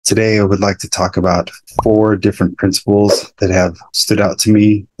Today, I would like to talk about 4 different principles that have stood out to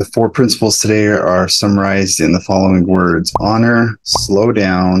me. The 4 principles today are summarized in the following words: honor, slow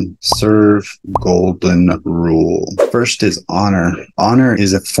down, serve, golden rule. First is honor. Honor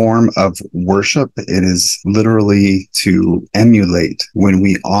is a form of worship. It is literally to emulate. When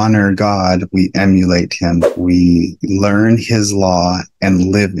we honor God, we emulate him. We learn his law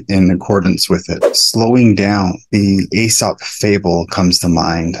and live in accordance with it. Slowing down. The Aesop fable comes to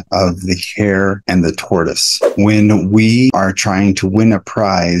mind of the hare and the tortoise. When we are trying to win a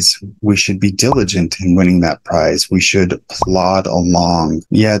prize, we should be diligent in winning that prize. We should plod along.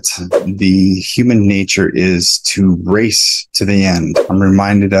 Yet the human nature is to race to the end. I'm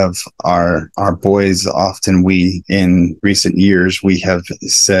reminded of our boys. Often in recent years, we have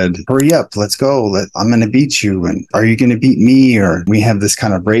said, hurry up, let's go. I'm going to beat you. And are you going to beat me? Or we have this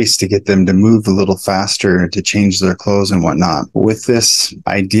kind of race to get them to move a little faster, to change their clothes and whatnot. With this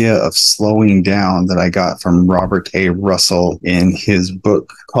idea of slowing down that I got from Robert A. Russell in his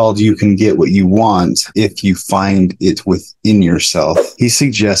book called You Can Get What You Want If You Find It Within Yourself, he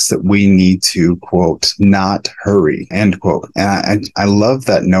suggests that we need to, quote, not hurry, end quote. And I love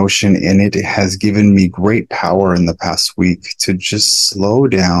that notion, and it has given me great power in the past week to just slow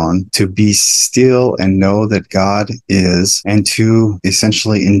down, to be still and know that God is, and to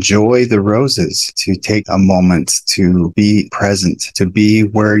essentially enjoy the roses, to take a moment to be present, to be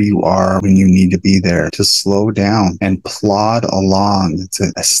where you are when you need to be there, to slow down and plod along. It's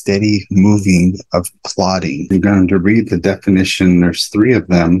a steady moving of plodding. You're going to read the definition. There's 3 of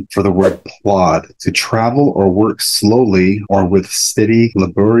them for the word plod: to travel or work slowly or with steady,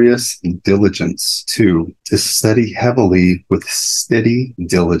 laborious diligence. 2, to study heavily with steady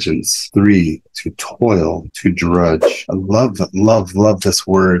diligence. 3, to toil, to drudge. I love this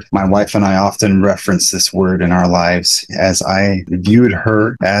word. My wife and I often reference this word in our lives, as I viewed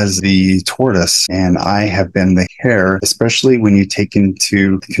her as the tortoise and I have been the hare, especially when you take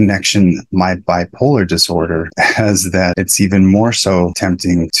into connection my bipolar disorder, as that it's even more so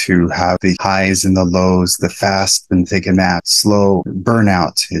tempting to have the highs and the lows, the fast and take a nap, slow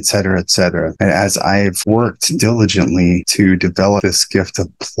burnout, etc., etc. And as I've worked diligently to develop this gift of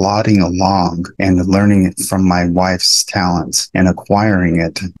plodding along and learning it from my wife's talents and acquiring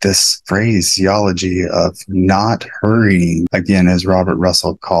it, this phraseology of not hurrying, again, as Robert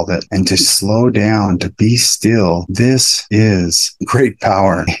Russell called it, and to slow down, to be still, this is great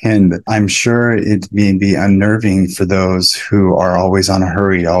power. And I'm sure it may be unnerving for those who are always on a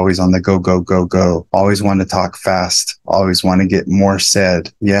hurry, always on the go, go, go, go, always want to talk fast, always want to get more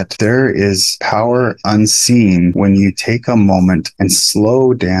said. Yet there is power unseen when you take a moment and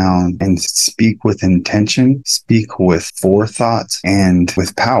slow down and speak with intention, speak with forethought, and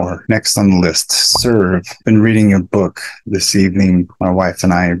with power. Next on the list, serve. Been reading a book this evening. My wife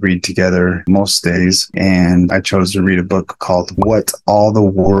and I read together most days, and I chose to read a book called What All the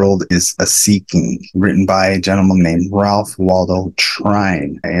World Is A-Seeking, written by a gentleman named Ralph Waldo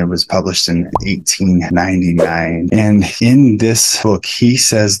Trine. It was published in 1899. And in this book, he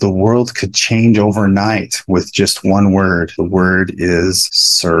says the world could change overnight with just one word. The word is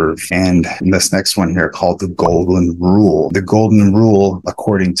serve. And this next one here, called the golden rule. The golden rule,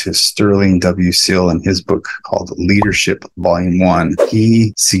 according to Sterling W. Sill in his book called Leadership Volume 1,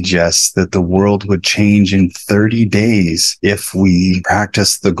 he suggests that the world would change in 30 days if we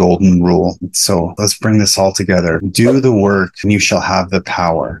practice the golden rule. So let's bring this all together. Do the work and you shall have the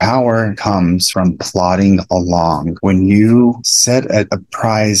power. Power comes from plodding along. When you set a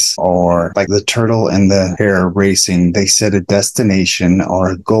prize, or like the turtle and the hare racing, they set a destination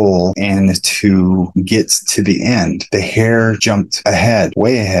or a goal, and to get to the end, the hare jumped ahead,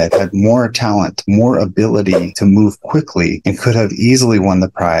 way ahead, had more talent, more ability to move quickly, and could have easily won the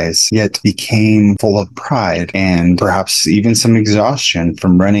prize, yet became full of pride and perhaps even some exhaustion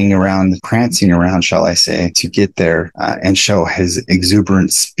from running around, prancing around, shall I say, to get there and show his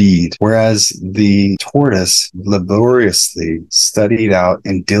exuberant speed. Whereas the tortoise laboriously studied out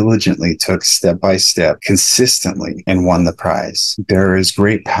and diligently took step by step, consistently, and won the prize. There is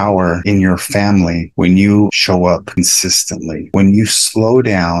great power in your family when you show up consistently, when you slow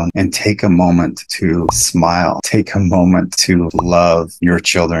down and take a moment to smile, take a moment to love your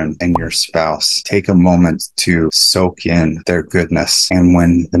children and your spouse, take a moment to soak in their goodness. And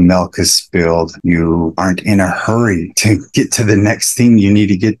when the milk is spilled, you aren't in a hurry to get to the next thing you need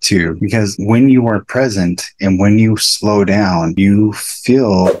to get to, because when you are present and when you slow down, you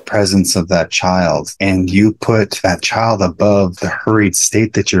feel the presence of that child, and you put that child above the hurried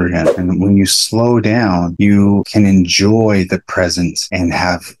state that you're in. And when you slow down, you can enjoy the present and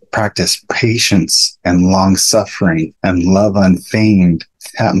have practice patience and long suffering and love unfeigned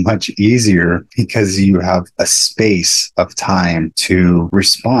that much easier because you have a space of time to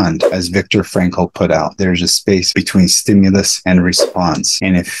respond. As Viktor Frankl put out, there's a space between stimulus and response.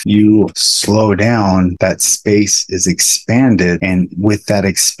 And if you slow down, that space is expanded. And with that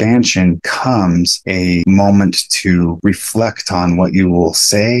expansion comes a moment to reflect on what you will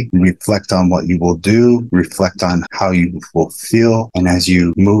say, reflect on what you will do, reflect on how you will feel. And as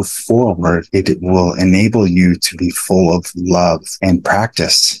you move forward, it will enable you to be full of love and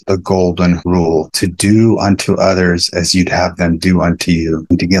practice the golden rule, to do unto others as you'd have them do unto you,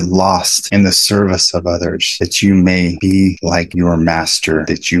 and to get lost in the service of others, that you may be like your master,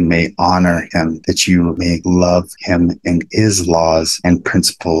 that you may honor him, that you may love him and his laws and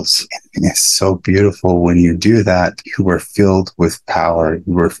principles. And it's so beautiful when you do that. You are filled with power.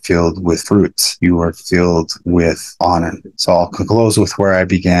 You are filled with fruits. You are filled with honor. So I'll close with where I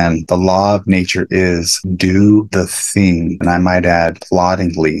began. The law of nature is do the thing, and I might add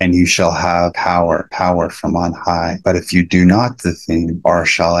ploddingly, and you shall have power from on high. But if you do not the thing, or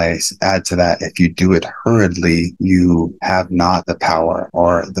shall I add to that, if you do it hurriedly, you have not the power,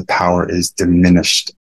 or the power is diminished